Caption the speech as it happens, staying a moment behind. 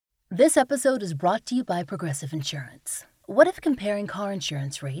This episode is brought to you by Progressive Insurance. What if comparing car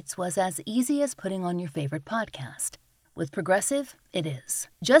insurance rates was as easy as putting on your favorite podcast? With Progressive, it is.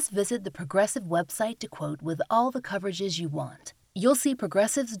 Just visit the Progressive website to quote with all the coverages you want. You'll see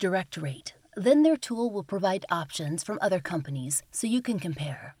Progressive's direct rate. Then their tool will provide options from other companies so you can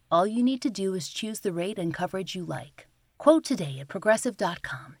compare. All you need to do is choose the rate and coverage you like. Quote today at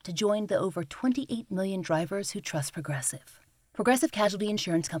Progressive.com to join the over 28 million drivers who trust Progressive. Progressive Casualty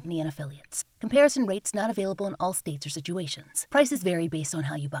Insurance Company and Affiliates. Comparison rates not available in all states or situations. Prices vary based on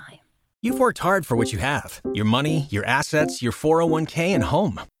how you buy. You've worked hard for what you have. Your money, your assets, your 401k, and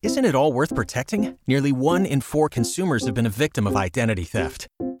home. Isn't it all worth protecting? Nearly 1 in 4 consumers have been a victim of identity theft.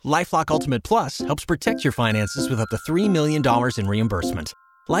 LifeLock Ultimate Plus helps protect your finances with up to $3 million in reimbursement.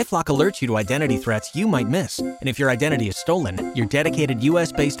 LifeLock alerts you to identity threats you might miss. And if your identity is stolen, your dedicated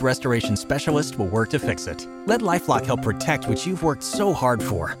U.S.-based restoration specialist will work to fix it. Let LifeLock help protect what you've worked so hard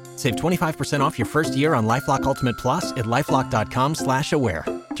for. Save 25% off your first year on LifeLock Ultimate Plus at LifeLock.com/aware.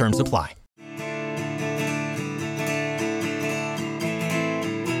 Terms apply.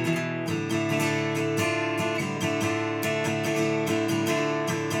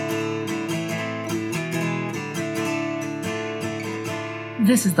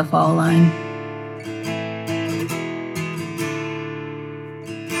 This is The Fall Line.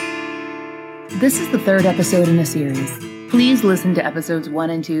 This is the third episode in a series. Please listen to episodes 1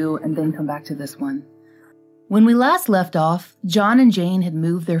 and 2 and then come back to this one. When we last left off, John and Jane had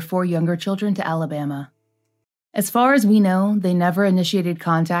moved their 4 younger children to Alabama. As far as we know, they never initiated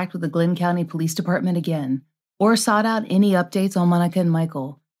contact with the Glenn County Police Department again, or sought out any updates on Monica and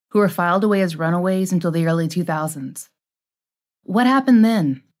Michael, who were filed away as runaways until the early 2000s. What happened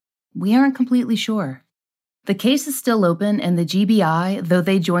then? We aren't completely sure. The case is still open, and the GBI, though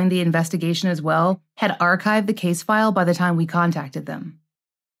they joined the investigation as well, had archived the case file by the time we contacted them.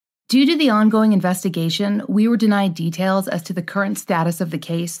 Due to the ongoing investigation, we were denied details as to the current status of the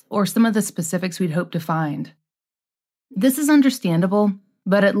case or some of the specifics we'd hoped to find. This is understandable,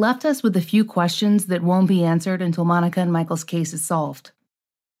 but it left us with a few questions that won't be answered until Monica and Michael's case is solved.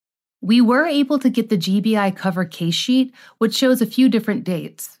 We were able to get the GBI cover case sheet, which shows a few different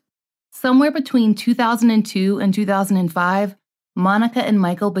dates. Somewhere between 2002 and 2005, Monica and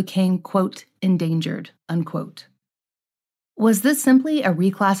Michael became, quote, endangered, unquote. Was this simply a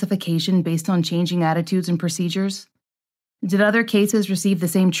reclassification based on changing attitudes and procedures? Did other cases receive the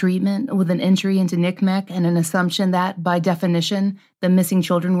same treatment with an entry into NCMEC and an assumption that, by definition, the missing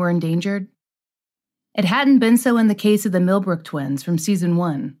children were endangered? It hadn't been so in the case of the Millbrook twins from season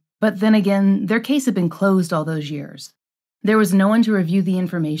 1. But then again, their case had been closed all those years. There was no one to review the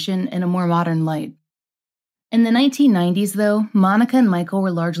information in a more modern light. In the 1990s, though, Monica and Michael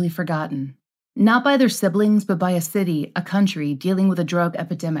were largely forgotten. Not by their siblings, but by a city, a country, dealing with a drug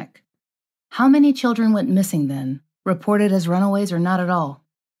epidemic. How many children went missing then, reported as runaways or not at all?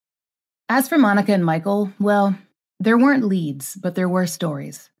 As for Monica and Michael, well, there weren't leads, but there were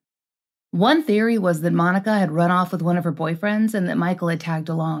stories. One theory was that Monica had run off with one of her boyfriends and that Michael had tagged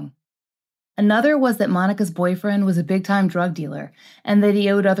along. Another was that Monica's boyfriend was a big-time drug dealer and that he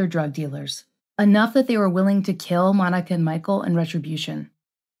owed other drug dealers, enough that they were willing to kill Monica and Michael in retribution.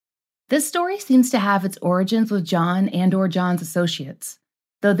 This story seems to have its origins with John and/or John's associates,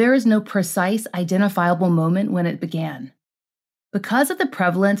 though there is no precise, identifiable moment when it began. Because of the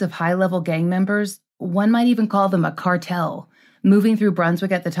prevalence of high-level gang members, one might even call them a cartel, moving through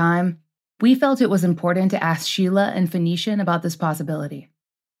Brunswick at the time, we felt it was important to ask Sheila and Phoenician about this possibility.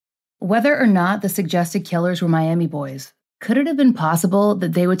 Whether or not the suggested killers were Miami boys, could it have been possible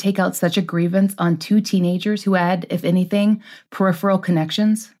that they would take out such a grievance on 2 teenagers who had, if anything, peripheral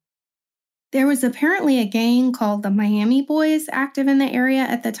connections? There was apparently a gang called the Miami Boys active in the area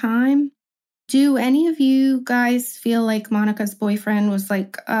at the time. Do any of you guys feel like Monica's boyfriend was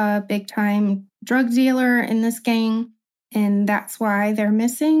like a big-time drug dealer in this gang, and that's why they're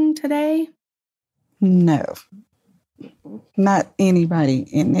missing today? No. Not anybody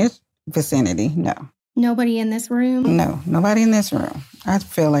in this vicinity, no. Nobody in this room? No, nobody in this room. I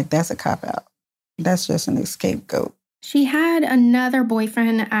feel like that's a cop-out. That's just an scapegoat. She had another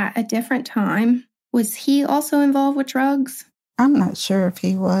boyfriend at a different time. Was he also involved with drugs? I'm not sure if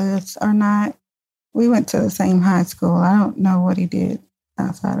he was or not. We went to the same high school. I don't know what he did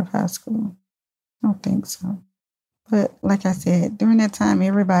outside of high school. I don't think so. But like I said, during that time,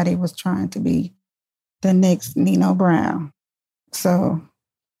 everybody was trying to be the next Nino Brown. So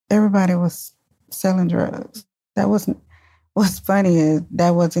everybody was selling drugs. That wasn't, what's funny is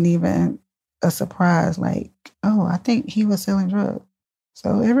that wasn't even a surprise. Like, oh, I think he was selling drugs.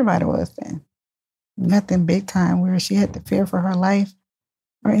 So everybody was then. Nothing big time where she had to fear for her life.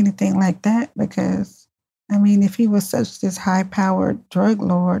 or anything like that, because, I mean, if he was such this high-powered drug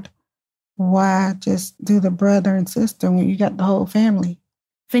lord, why just do the brother and sister when you got the whole family?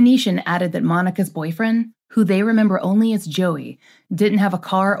 Phoenician added that Monica's boyfriend, who they remember only as Joey, didn't have a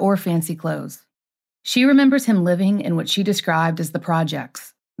car or fancy clothes. She remembers him living in what she described as the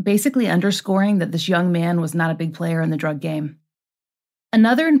projects, basically underscoring that this young man was not a big player in the drug game.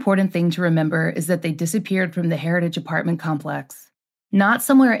 Another important thing to remember is that they disappeared from the Heritage apartment complex, not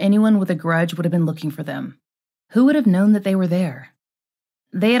somewhere anyone with a grudge would have been looking for them. Who would have known that they were there?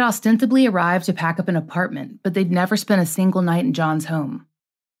 They had ostensibly arrived to pack up an apartment, but they'd never spent a single night in John's home.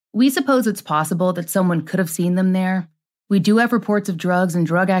 We suppose it's possible that someone could have seen them there. We do have reports of drugs and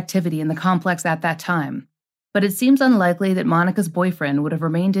drug activity in the complex at that time, but it seems unlikely that Monica's boyfriend would have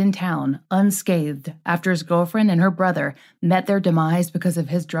remained in town unscathed after his girlfriend and her brother met their demise because of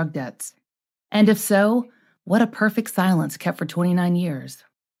his drug debts. And if so, what a perfect silence kept for 29 years.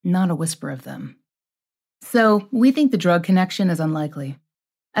 Not a whisper of them. So, we think the drug connection is unlikely.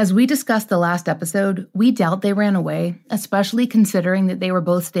 As we discussed the last episode, we doubt they ran away, especially considering that they were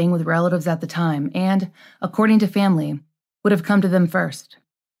both staying with relatives at the time and, according to family, would have come to them first.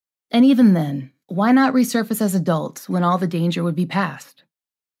 And even then, why not resurface as adults when all the danger would be past?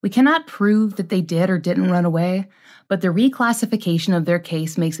 We cannot prove that they did or didn't run away, but the reclassification of their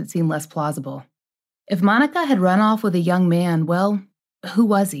case makes it seem less plausible. If Monica had run off with a young man, well, who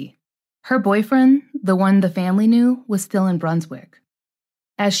was he? Her boyfriend, the one the family knew, was still in Brunswick.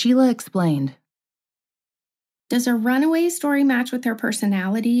 As Sheila explained, does a runaway story match with their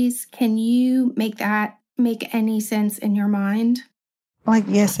personalities? Can you make that make any sense in your mind? Like,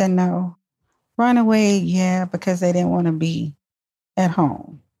 yes and no. Runaway, yeah, because they didn't want to be at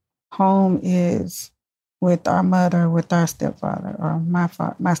home. Home is with our mother, with our stepfather, or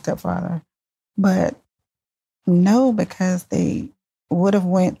my stepfather. But no, because they would have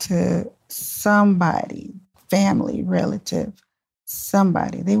went to somebody, family, relative,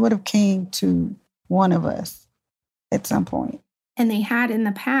 somebody. They would have came to one of us at some point. And they had in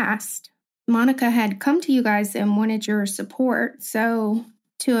the past. Monica had come to you guys and wanted your support. So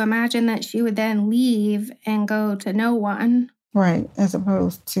to imagine that she would then leave and go to no one. Right, as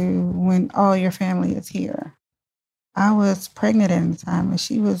opposed to when all your family is here. I was pregnant at the time and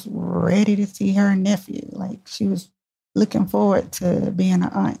she was ready to see her nephew. Like, she was looking forward to being an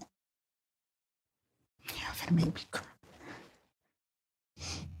aunt. You're gonna make me cry.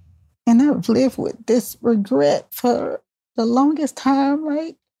 And I've lived with this regret for the longest time.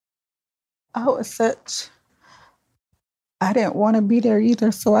 Like, I didn't want to be there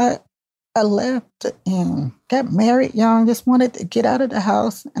either. So I left and got married young, just wanted to get out of the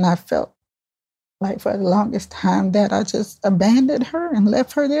house. And I felt like for the longest time that I just abandoned her and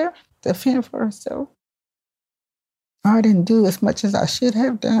left her there to fend for herself. I didn't do as much as I should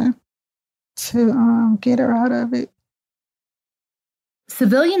have done to get her out of it.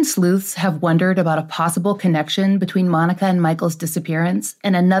 Civilian sleuths have wondered about a possible connection between Monica and Michael's disappearance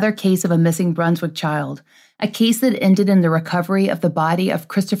and another case of a missing Brunswick child, a case that ended in the recovery of the body of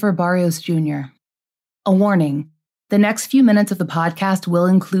Christopher Barrios Jr. A warning, the next few minutes of the podcast will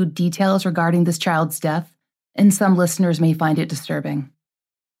include details regarding this child's death, and some listeners may find it disturbing.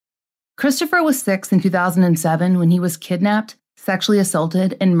 Christopher was 6 in 2007 when he was kidnapped, sexually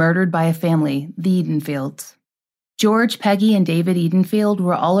assaulted, and murdered by a family, the Edenfields. George, Peggy, and David Edenfield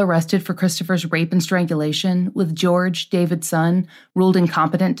were all arrested for Christopher's rape and strangulation, with George, David's son, ruled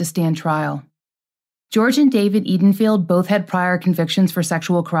incompetent to stand trial. George and David Edenfield both had prior convictions for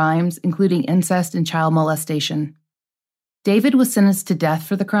sexual crimes, including incest and child molestation. David was sentenced to death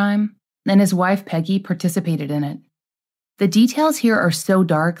for the crime, and his wife Peggy participated in it. The details here are so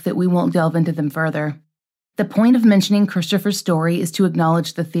dark that we won't delve into them further. The point of mentioning Christopher's story is to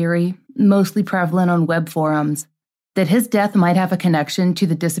acknowledge the theory, mostly prevalent on web forums, that his death might have a connection to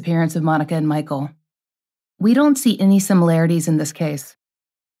the disappearance of Monica and Michael. We don't see any similarities in this case.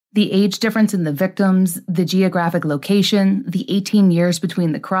 The age difference in the victims, the geographic location, the 18 years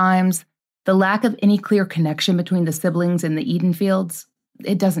between the crimes, the lack of any clear connection between the siblings and the Edenfields,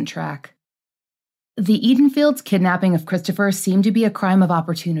 it doesn't track. The Edenfields' kidnapping of Christopher seemed to be a crime of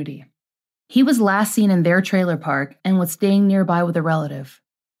opportunity. He was last seen in their trailer park and was staying nearby with a relative.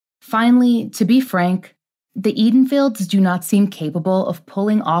 Finally, to be frank, the Edenfields do not seem capable of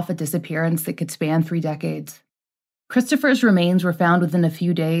pulling off a disappearance that could span 3 decades. Christopher's remains were found within a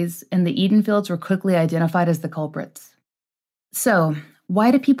few days, and the Edenfields were quickly identified as the culprits. So,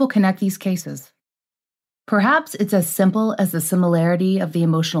 why do people connect these cases? Perhaps it's as simple as the similarity of the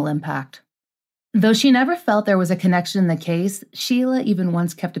emotional impact. Though she never felt there was a connection in the case, Sheila even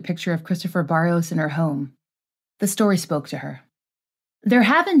once kept a picture of Christopher Barrios in her home. The story spoke to her. There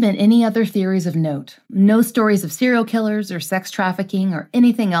haven't been any other theories of note, no stories of serial killers or sex trafficking or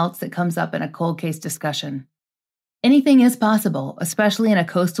anything else that comes up in a cold case discussion. Anything is possible, especially in a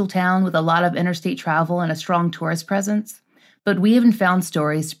coastal town with a lot of interstate travel and a strong tourist presence, but we haven't found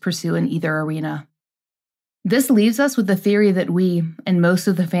stories to pursue in either arena. This leaves us with the theory that we, and most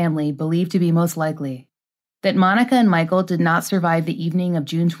of the family, believe to be most likely, that Monica and Michael did not survive the evening of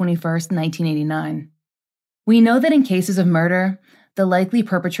June 21st, 1989. We know that in cases of murder, the likely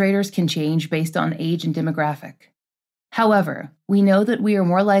perpetrators can change based on age and demographic. However, we know that we are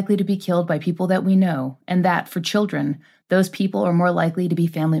more likely to be killed by people that we know, and that, for children, those people are more likely to be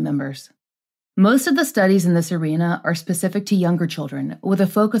family members. Most of the studies in this arena are specific to younger children, with a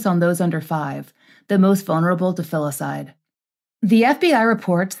focus on those under 5, the most vulnerable to filicide. The FBI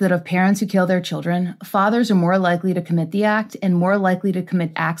reports that of parents who kill their children, fathers are more likely to commit the act and more likely to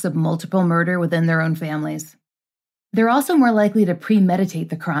commit acts of multiple murder within their own families. They're also more likely to premeditate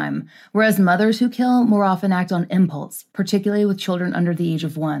the crime, whereas mothers who kill more often act on impulse, particularly with children under the age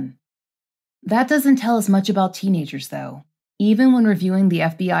of 1. That doesn't tell us much about teenagers, though. Even when reviewing the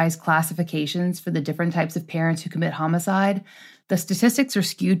FBI's classifications for the different types of parents who commit homicide, the statistics are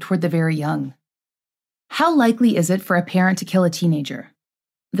skewed toward the very young. How likely is it for a parent to kill a teenager?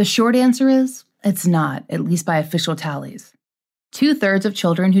 The short answer is, it's not, at least by official tallies. 2/3 of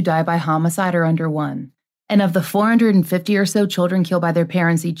children who die by homicide are under 1. And of the 450 or so children killed by their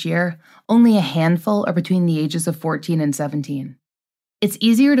parents each year, only a handful are between the ages of 14 and 17. It's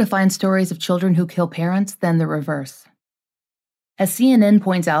easier to find stories of children who kill parents than the reverse. As CNN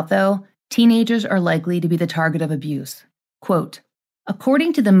points out, though, teenagers are likely to be the target of abuse. Quote,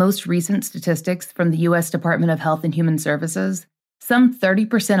 according to the most recent statistics from the U.S. Department of Health and Human Services, some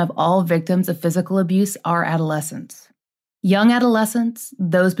 30% of all victims of physical abuse are adolescents. Young adolescents,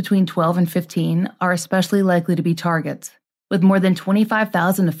 those between 12 and 15, are especially likely to be targets, with more than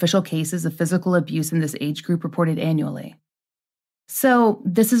 25,000 official cases of physical abuse in this age group reported annually. So,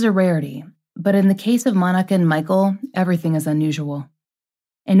 this is a rarity, but in the case of Monica and Michael, everything is unusual.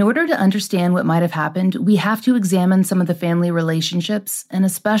 In order to understand what might have happened, we have to examine some of the family relationships, and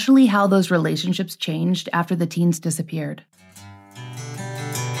especially how those relationships changed after the teens disappeared.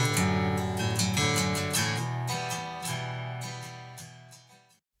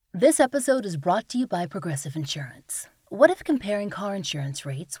 This episode is brought to you by Progressive Insurance. What if comparing car insurance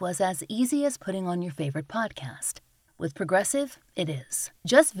rates was as easy as putting on your favorite podcast? With Progressive, it is.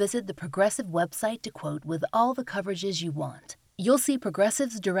 Just visit the Progressive website to quote with all the coverages you want. You'll see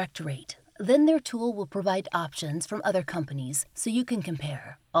Progressive's direct rate. Then their tool will provide options from other companies so you can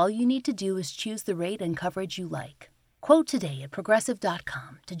compare. All you need to do is choose the rate and coverage you like. Quote today at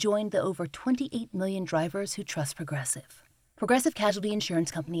Progressive.com to join the over 28 million drivers who trust Progressive. Progressive Casualty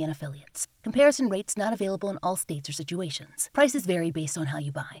Insurance Company and Affiliates. Comparison rates not available in all states or situations. Prices vary based on how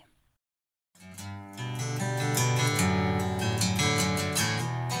you buy.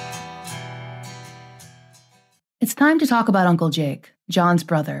 It's time to talk about Uncle Jake, John's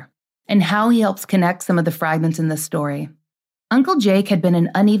brother, and how he helps connect some of the fragments in this story. Uncle Jake had been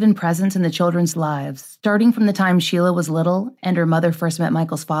an uneven presence in the children's lives, starting from the time Sheila was little and her mother first met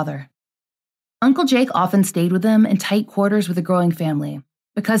Michael's father. Uncle Jake often stayed with them in tight quarters with a growing family,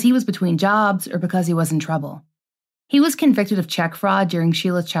 because he was between jobs or because he was in trouble. He was convicted of check fraud during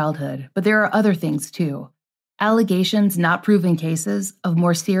Sheila's childhood, but there are other things too. Allegations, not proven cases, of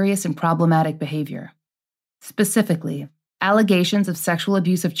more serious and problematic behavior. Specifically, allegations of sexual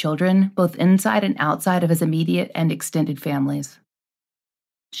abuse of children, both inside and outside of his immediate and extended families.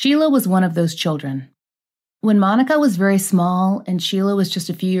 Sheila was one of those children. When Monica was very small and Sheila was just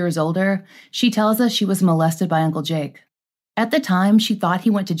a few years older, she tells us she was molested by Uncle Jake. At the time, she thought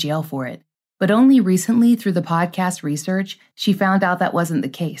he went to jail for it, but only recently, through the podcast research, she found out that wasn't the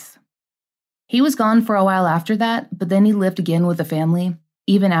case. He was gone for a while after that, but then he lived again with the family,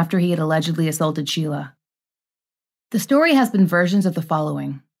 even after he had allegedly assaulted Sheila. The story has been versions of the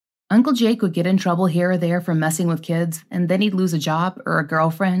following. Uncle Jake would get in trouble here or there for messing with kids, and then he'd lose a job or a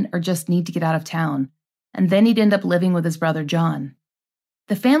girlfriend or just need to get out of town. And then he'd end up living with his brother John.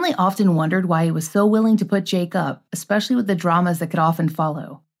 The family often wondered why he was so willing to put Jake up, especially with the dramas that could often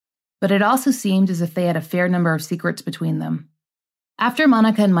follow. But it also seemed as if they had a fair number of secrets between them. After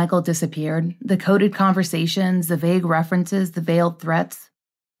Monica and Michael disappeared, the coded conversations, the vague references, the veiled threats,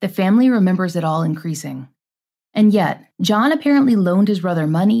 the family remembers it all increasing. And yet, John apparently loaned his brother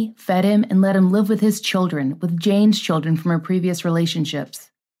money, fed him, and let him live with his children, with Jane's children from her previous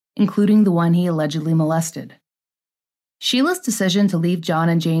relationships, including the one he allegedly molested. Sheila's decision to leave John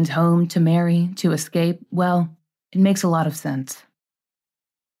and Jane's home, to marry, to escape, well, it makes a lot of sense.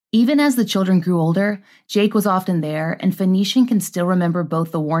 Even as the children grew older, Jake was often there, and Phoenician can still remember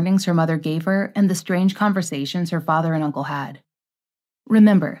both the warnings her mother gave her and the strange conversations her father and uncle had.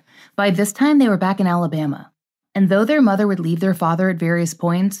 Remember, by this time they were back in Alabama, and though their mother would leave their father at various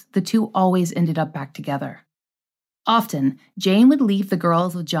points, the two always ended up back together. Often, Jane would leave the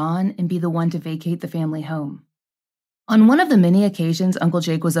girls with John and be the one to vacate the family home. On one of the many occasions Uncle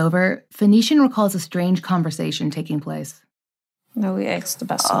Jake was over, Phoenician recalls a strange conversation taking place. No, we asked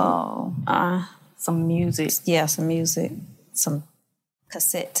about some music. Yeah, some music, some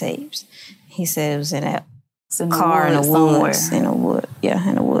cassette tapes. He said it was in that car in the woods. In the wood. Yeah,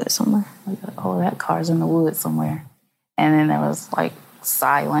 in the woods somewhere. Oh, that car's in the woods somewhere. And then there was like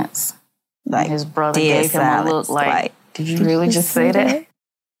silence. Like his brother gave him a look like, did you really just say that?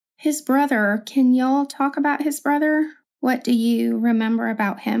 His brother, can y'all talk about his brother? What do you remember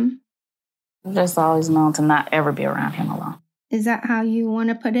about him? I've just always known to not ever be around him alone. Is that how you want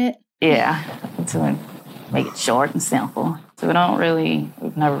to put it? Yeah, to make it short and simple. So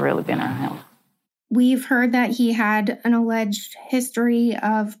we've never really been around him. We've heard that he had an alleged history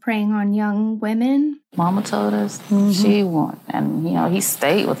of preying on young women. Mama told us she won, and he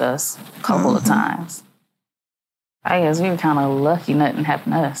stayed with us a couple of times. I guess we were kind of lucky nothing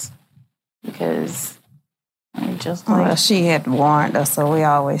happened to us because she had warned us, so we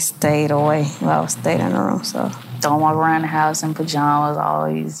always stayed away. We always stayed in the room, so. Don't walk around the house in pajamas,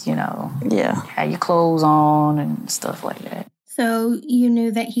 always, Yeah. have your clothes on and stuff like that. So you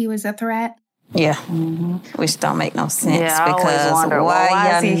knew that he was a threat? Yeah, which don't make no sense. Yeah, I because always wonder,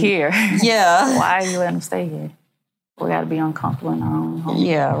 why is he here? Yeah. Why are you letting him stay here? We got to be uncomfortable in our own home.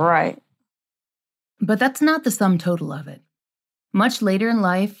 Yeah, right. But that's not the sum total of it. Much later in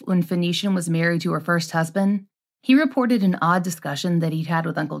life, when Phoenician was married to her first husband, he reported an odd discussion that he'd had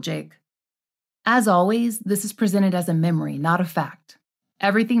with Uncle Jake. As always, this is presented as a memory, not a fact.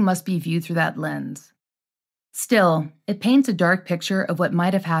 Everything must be viewed through that lens. Still, it paints a dark picture of what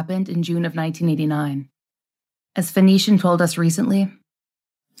might have happened in June of 1989. As Phoenician told us recently,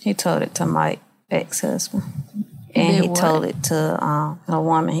 he told it to my ex-husband. And he told it to a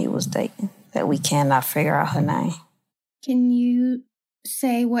woman he was dating that we cannot figure out her name. Can you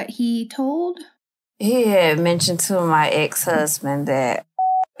say what he told? He had mentioned to my ex-husband that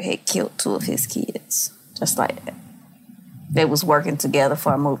he had killed 2 of his kids, just like that. They was working together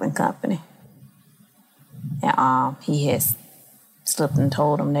for a moving company. And he had slipped and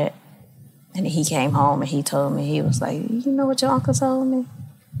told him that. And he came home and he told me, he was like, you know what your uncle told me?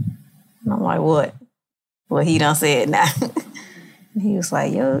 And I'm like, what? Well, he done said now. And he was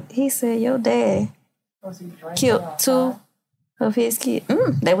like, he said, your dad killed 2 of his kids.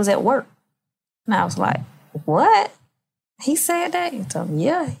 They was at work. And I was like, what? He said that? He told me,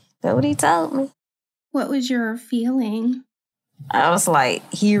 yeah, that's what he told me. What was your feeling? I was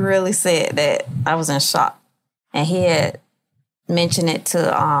like, he really said that. I was in shock. And he had mentioned it to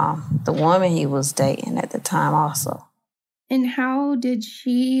the woman he was dating at the time also. And how did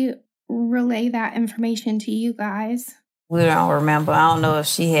she relay that information to you guys? We don't remember. I don't know if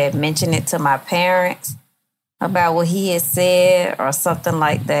she had mentioned it to my parents about what he had said or something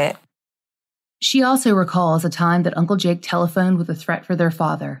like that. She also recalls a time that Uncle Jake telephoned with a threat for their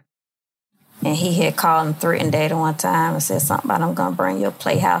father. And he had called and threatened Dad one time and said something about, I'm going to bring your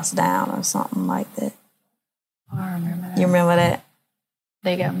playhouse down or something like that. Oh, I remember that. You remember that?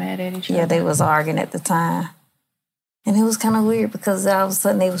 They got mad at each other. Yeah, they was arguing at the time. And it was kind of weird because all of a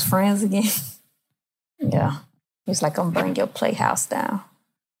sudden they was friends again. Yeah. He was like, I'm going to bring your playhouse down.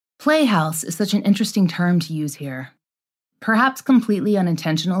 Playhouse is such an interesting term to use here. Perhaps completely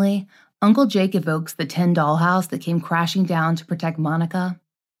unintentionally, Uncle Jake evokes the tin dollhouse that came crashing down to protect Monica,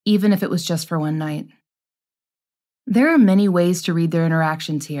 even if it was just for one night. There are many ways to read their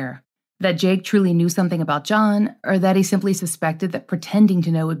interactions here. That Jake truly knew something about John, or that he simply suspected that pretending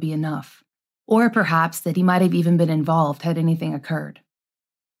to know would be enough. Or perhaps that he might have even been involved had anything occurred.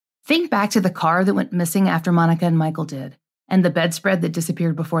 Think back to the car that went missing after Monica and Michael did, and the bedspread that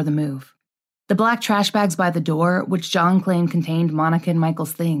disappeared before the move. The black trash bags by the door, which John claimed contained Monica and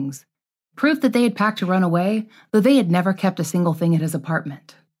Michael's things. Proof that they had packed to run away, though they had never kept a single thing at his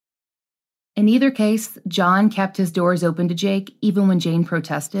apartment. In either case, John kept his doors open to Jake even when Jane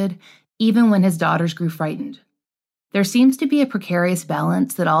protested, even when his daughters grew frightened. There seems to be a precarious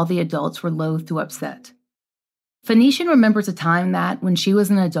balance that all the adults were loath to upset. Phoenician remembers a time that, when she was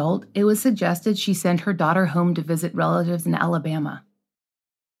an adult, it was suggested she send her daughter home to visit relatives in Alabama.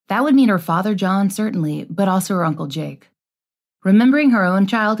 That would mean her father John, certainly, but also her Uncle Jake. Remembering her own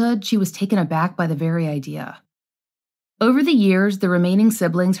childhood, she was taken aback by the very idea. Over the years, the remaining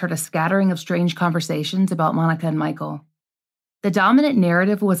siblings heard a scattering of strange conversations about Monica and Michael. The dominant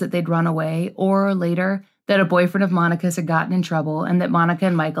narrative was that they'd run away, or later, that a boyfriend of Monica's had gotten in trouble and that Monica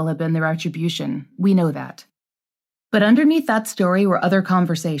and Michael had been their retribution. We know that. But underneath that story were other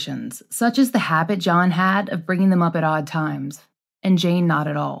conversations, such as the habit John had of bringing them up at odd times, and Jane not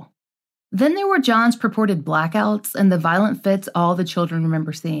at all. Then there were John's purported blackouts and the violent fits all the children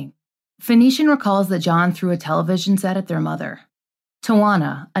remember seeing. Phoenician recalls that John threw a television set at their mother.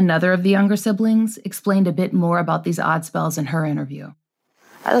 Tawana, another of the younger siblings, explained a bit more about these odd spells in her interview.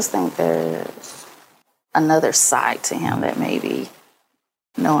 I just think there's another side to him that maybe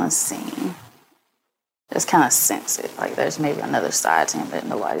no one's seen. Just kind of sense it, like there's maybe another side to him that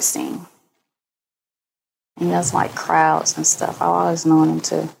nobody's seen. He doesn't like crowds and stuff. I've always known him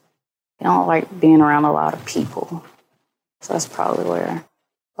to, he don't like being around a lot of people. So that's probably where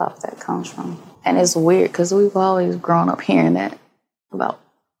a lot of that comes from. And it's weird because we've always grown up hearing that about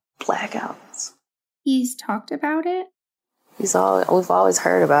blackouts. He's talked about it? We've always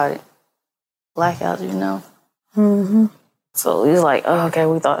heard about it. Blackouts, you know? Mm-hmm. So he's like, oh, okay,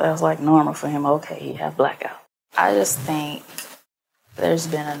 we thought that was like normal for him. Okay, he had blackout. I just think there's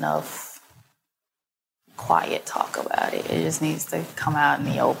been enough quiet talk about it. It just needs to come out in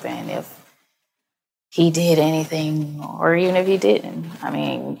the open if he did anything or even if he didn't. I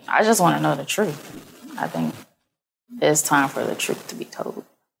mean, I just want to know the truth. I think it's time for the truth to be told,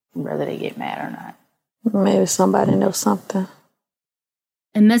 whether they get mad or not. Maybe somebody knows something.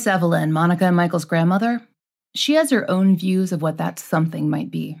 And Miss Evelyn, Monica and Michael's grandmother, she has her own views of what that something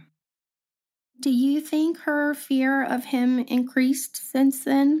might be. Do you think her fear of him increased since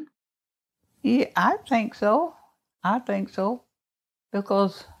then? Yeah, I think so.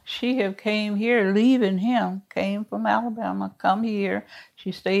 Because she have came here, leaving him, came from Alabama, come here.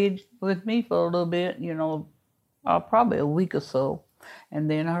 She stayed with me for a little bit, probably a week or so.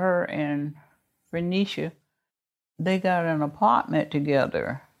 And then her and Phoenicia, they got an apartment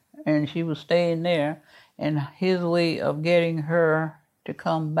together, and she was staying there. And his way of getting her to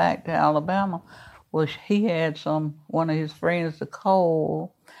come back to Alabama was he had one of his friends to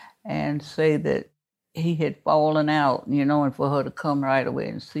call and say that he had fallen out, and for her to come right away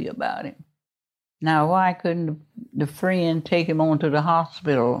and see about him. Now, why couldn't the friend take him on to the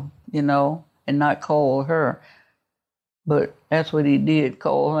hospital, and not call her? But that's what he did,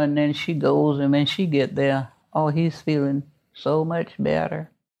 call her, and then she goes, and when she get there, oh, he's feeling so much better.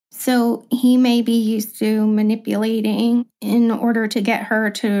 So he may be used to manipulating in order to get her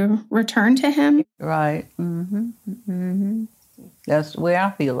to return to him? Right. Mm-hmm. Mm-hmm. That's the way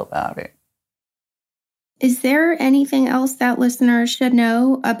I feel about it. Is there anything else that listeners should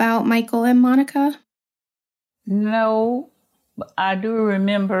know about Michael and Monica? No, but I do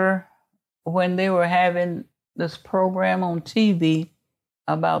remember when they were having this program on TV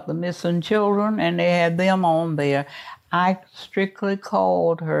about the missing children, and they had them on there. I strictly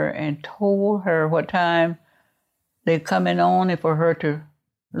called her and told her what time they're coming on and for her to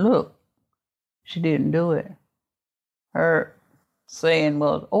look. She didn't do it. Her saying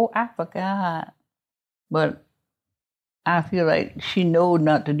was, oh, I forgot. But I feel like she knew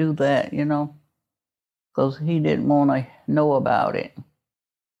not to do that, because he didn't want to know about it.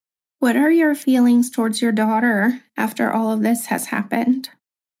 What are your feelings towards your daughter after all of this has happened?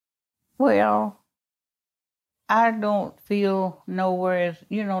 Well, I don't feel no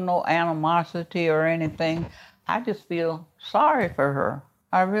animosity or anything. I just feel sorry for her.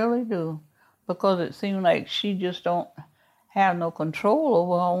 I really do. Because it seems like she just don't have no control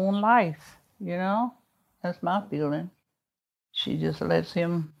over her own life, That's my feeling. She just lets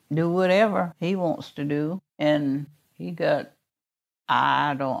him do whatever he wants to do. And he got,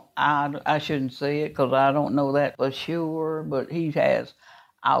 I shouldn't say it because I don't know that for sure, but he has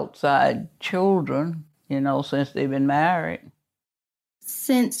outside children, since they've been married.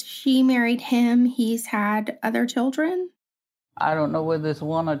 Since she married him, he's had other children? I don't know whether it's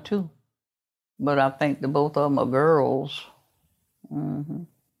one or two, but I think both of them are girls. Mm-hmm.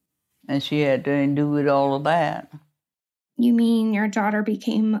 And she had to endure all of that. You mean your daughter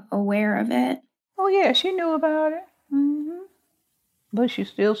became aware of it? Oh, yeah, she knew about it. Mm-hmm. But she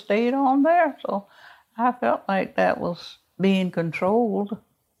still stayed on there, so I felt like that was being controlled,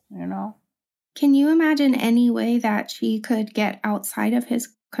 Can you imagine any way that she could get outside of his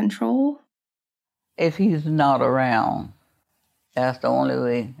control? If he's not around. That's the only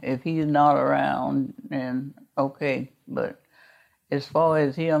way. If he's not around, then okay. But as far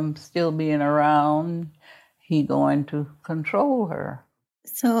as him still being around, he's going to control her.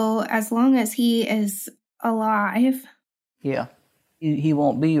 So as long as he is alive? Yeah. He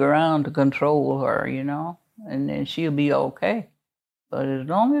won't be around to control her, and then she'll be okay. But as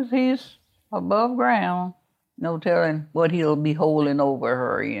long as he's above ground, No telling what he'll be holding over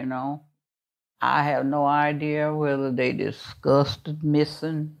her, you know. I have no idea whether they discussed the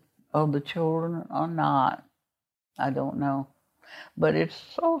missing of the children or not. I don't know. But it's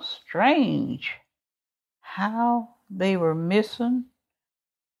so strange how they were missing.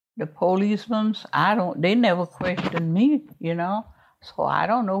 The policemen, they never questioned me, you know. So I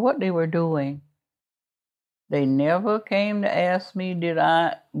don't know what they were doing. They never came to ask me,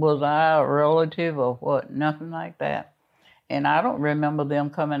 was I a relative or what? Nothing like that. And I don't remember them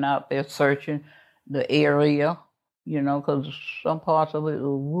coming out there searching the area, you know, because some parts of it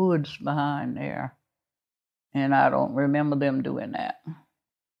were woods behind there. And I don't remember them doing that.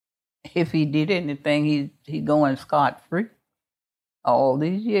 If he did anything, he's going scot-free. All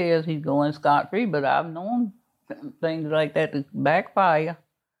these years, he's going scot-free, but I've known things like that to backfire.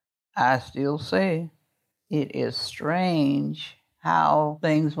 I still say it is strange how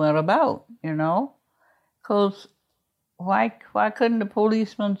things went about, you know? Because why couldn't the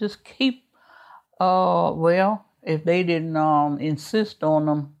policemen just keep, if they didn't insist on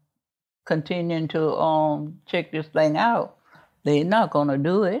them continuing to check this thing out, they're not going to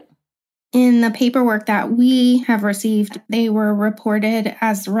do it. In the paperwork that we have received, they were reported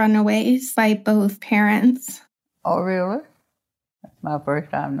as runaways by both parents. Oh, really? That's my first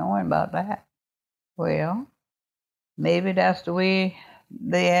time knowing about that. Well, maybe that's the way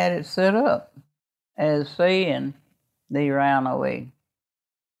they had it set up, as saying they ran away.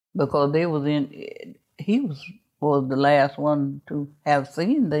 Because he was the last one to have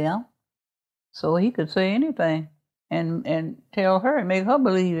seen them. So he could say anything and tell her and make her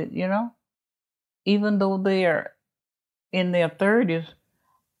believe it, you know. Even though they're in their 30s,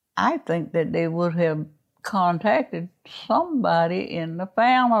 I think that they would have contacted somebody in the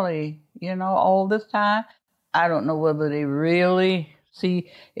family, you know, all this time. I don't know whether they really see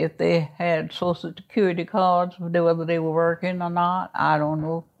if they had Social Security cards, whether they were working or not. I don't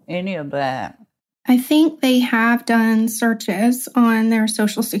know any of that. I think they have done searches on their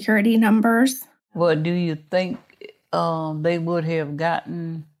Social Security numbers. Well, do you think they would have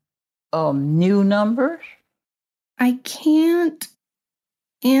gotten new numbers? I can't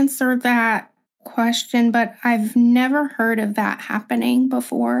answer that question, but I've never heard of that happening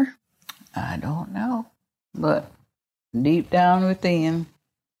before. I don't know. But deep down within,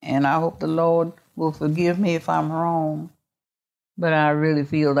 and I hope the Lord will forgive me if I'm wrong, but I really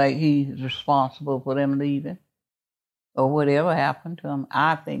feel like he's responsible for them leaving or whatever happened to him.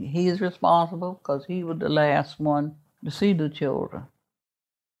 I think he's responsible because he was the last one to see the children.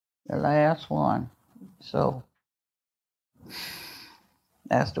 The last one. So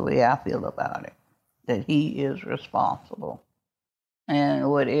that's the way I feel about it, that he is responsible. And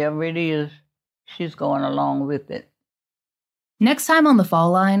whatever it is, she's going along with it. Next time on The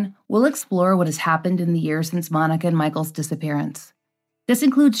Fall Line, we'll explore what has happened in the years since Monica and Michael's disappearance. This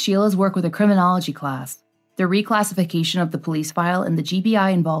includes Sheila's work with a criminology class, the reclassification of the police file and the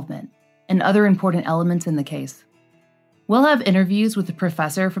GBI involvement, and other important elements in the case. We'll have interviews with the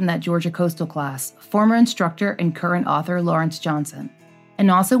professor from that Georgia Coastal class, former instructor and current author Lawrence Johnson, and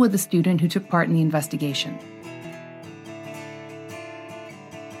also with the student who took part in the investigation.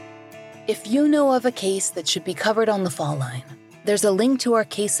 If you know of a case that should be covered on The Fall Line, there's a link to our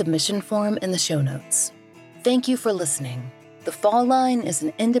case submission form in the show notes. Thank you for listening. The Fall Line is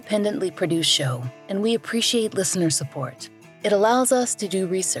an independently produced show, and we appreciate listener support. It allows us to do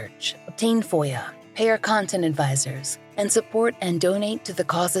research, obtain FOIA, pay our content advisors, and support and donate to the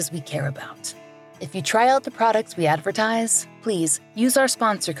causes we care about. If you try out the products we advertise, please use our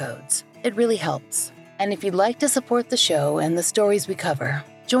sponsor codes. It really helps. And if you'd like to support the show and the stories we cover,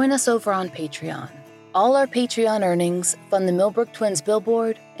 join us over on Patreon. All our Patreon earnings fund the Millbrook Twins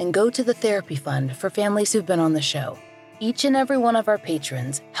billboard and go to the therapy fund for families who've been on the show. Each and every one of our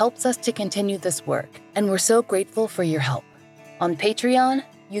patrons helps us to continue this work, and we're so grateful for your help. On Patreon,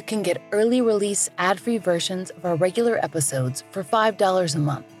 you can get early release ad-free versions of our regular episodes for $5 a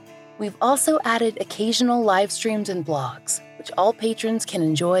month. We've also added occasional live streams and blogs, which all patrons can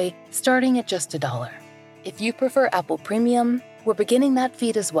enjoy starting at just $1. If you prefer Apple Premium, we're beginning that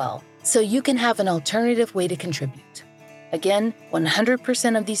feed as well, so you can have an alternative way to contribute. Again,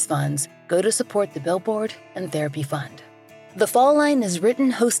 100% of these funds go to support the billboard and therapy fund. The Fall Line is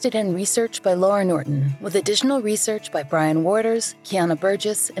written, hosted, and researched by Laura Norton, with additional research by Brian Waters, Kiana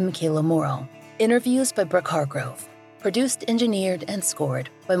Burgess, and Michaela Morrell. Interviews by Brooke Hargrove. Produced, engineered, and scored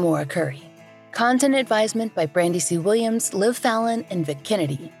by Maura Curry. Content advisement by Brandy C. Williams, Liv Fallon, and Vic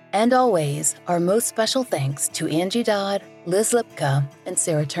Kennedy. And always, our most special thanks to Angie Dodd, Liz Lipka, and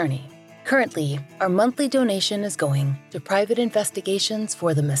Sarah Turney. Currently, our monthly donation is going to private investigations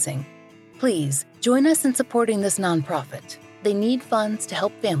for the missing. Please join us in supporting this nonprofit. They need funds to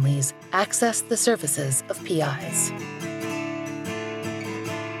help families access the services of PIs.